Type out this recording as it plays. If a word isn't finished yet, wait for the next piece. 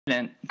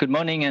Good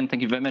morning, and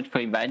thank you very much for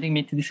inviting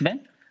me to this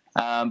event.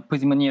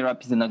 Posing Money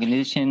Europe is an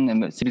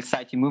organization, a civil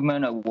society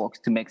movement that works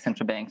to make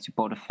central banks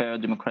support a fair,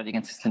 democratic,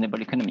 and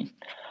sustainable economy.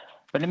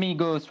 But let me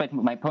go straight to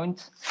my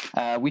point.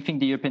 We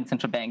think the European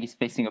Central Bank is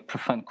facing a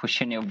profound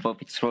questioning of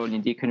both its role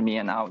in the economy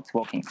and how it's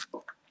working.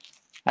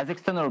 As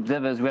external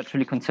observers, we are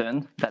truly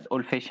concerned that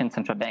old-fashioned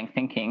central bank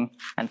thinking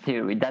and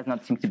theory does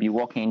not seem to be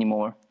working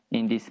anymore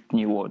in this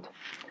new world.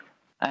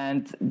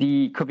 And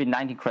the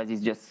COVID-19 crisis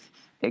is just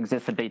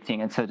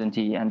exacerbating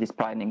uncertainty and this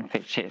blinding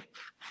shift.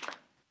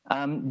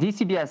 The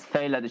ECB has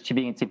failed at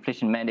achieving its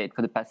inflation mandate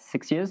for the past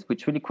 6 years,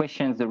 which really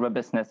questions the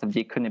robustness of the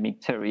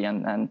economic theory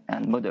and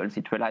models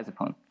it relies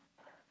upon.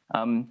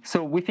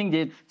 So we think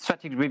the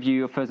strategic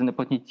review offers an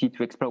opportunity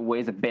to explore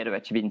ways of better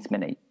achieving its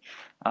mandate.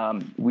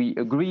 We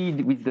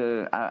agreed with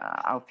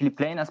how Philip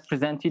Lane has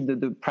presented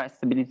the price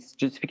stability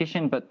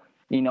justification, but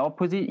in our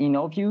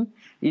view,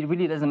 it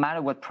really doesn't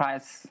matter what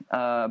price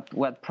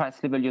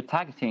level you're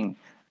targeting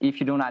if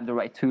you don't have the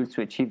right tools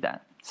to achieve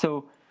that.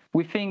 So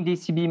we think the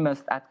ECB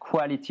must add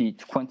quality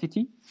to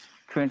quantity.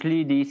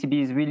 Currently, the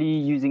ECB is really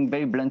using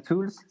very blunt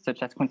tools,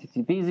 such as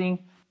quantitative easing,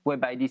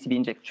 whereby the ECB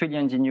injects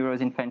trillions in euros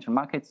in financial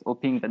markets,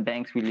 hoping that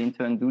banks will in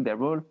turn do their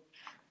role.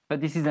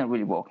 But this isn't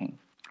really working.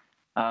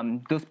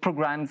 Those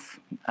programs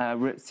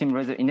seem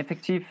rather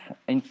ineffective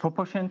in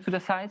proportion to the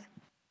size.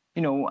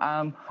 You know,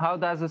 how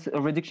does a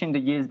reduction in the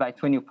yields by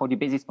 20 or 40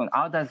 basis points,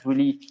 how does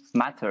really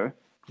matter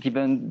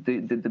given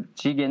the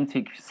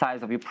gigantic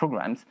size of your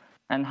programs?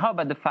 And how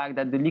about the fact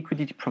that the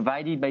liquidity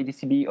provided by the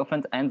ECB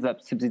often ends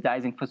up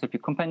subsidizing fossil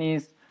fuel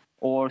companies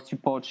or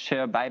support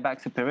share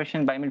buybacks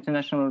operation by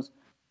multinationals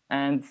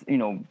and, you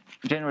know,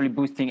 generally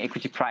boosting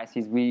equity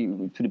prices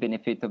to the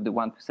benefit of the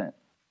 1%?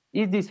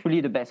 Is this really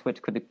the best way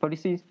to conduct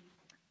policies?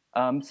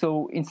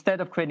 So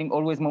instead of creating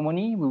always more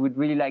money, we would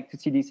really like to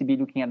see the ECB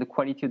looking at the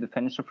quality of the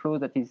financial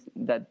flows that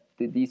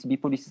the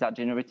ECB policies are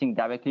generating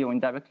directly or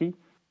indirectly.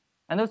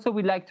 And also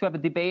we'd like to have a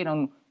debate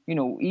on, you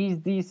know, is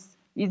this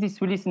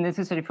really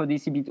necessary for the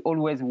ECB to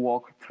always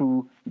walk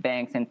through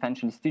banks and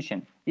financial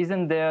institutions?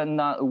 Isn't there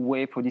not a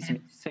way for the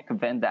ECB to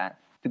circumvent that,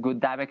 to go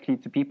directly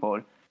to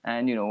people?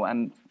 And, you know,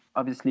 I'm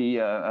obviously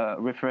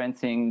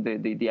referencing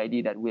the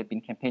idea that we have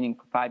been campaigning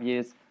for 5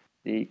 years,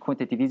 the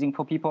quantitative easing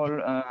for people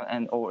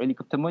or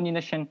helicopter money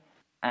nation.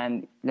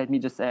 And let me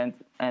just end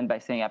by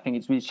saying I think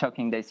it's really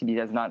shocking that ECB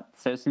does not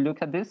seriously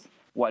look at this,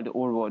 while the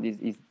whole world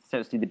is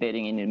seriously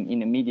debating in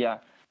the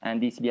media, and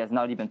the ECB has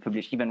not even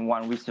published even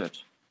one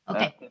research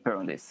paper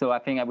on this. So I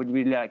think I would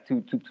really like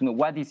to know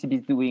what the ECB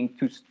is doing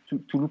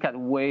to look at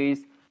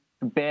ways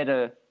to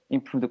better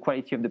improve the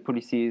quality of the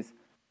policies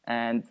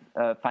and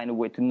find a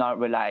way to not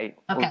rely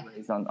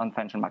always on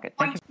financial markets.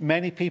 Thank you.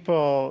 Many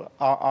people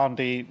on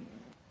the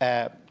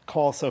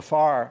call so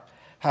far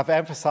have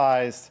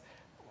emphasized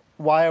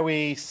why are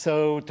we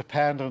so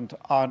dependent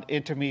on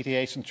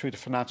intermediation through the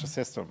financial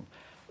system?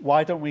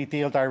 Why don't we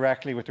deal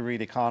directly with the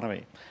real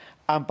economy?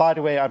 And by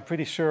the way, I'm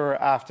pretty sure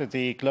after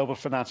the global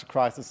financial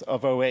crisis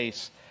of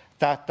 2008,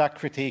 that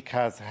critique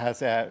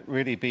has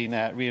really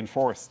been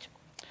reinforced.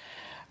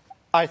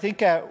 I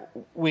think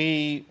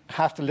we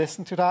have to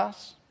listen to that.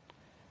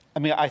 I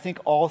mean, I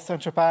think all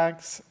central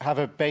banks have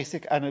a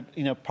basic, and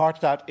part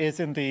of that is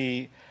in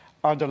the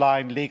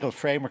underlying legal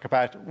framework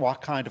about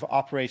what kind of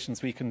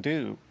operations we can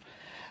do.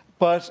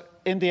 But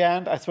in the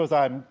end, I suppose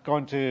I'm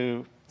going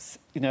to,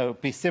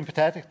 be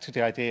sympathetic to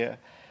the idea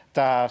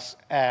that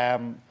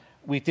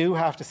we do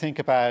have to think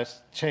about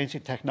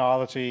changing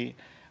technology.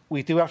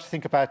 We do have to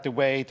think about the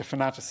way the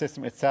financial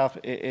system itself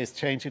is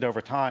changing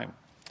over time.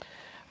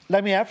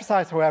 Let me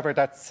emphasize, however,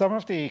 that some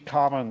of the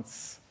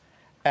comments,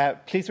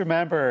 please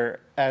remember,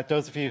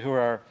 those of you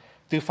who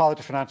do follow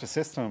the financial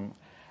system,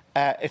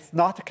 it's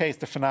not the case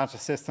the financial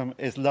system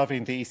is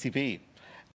loving the ECB.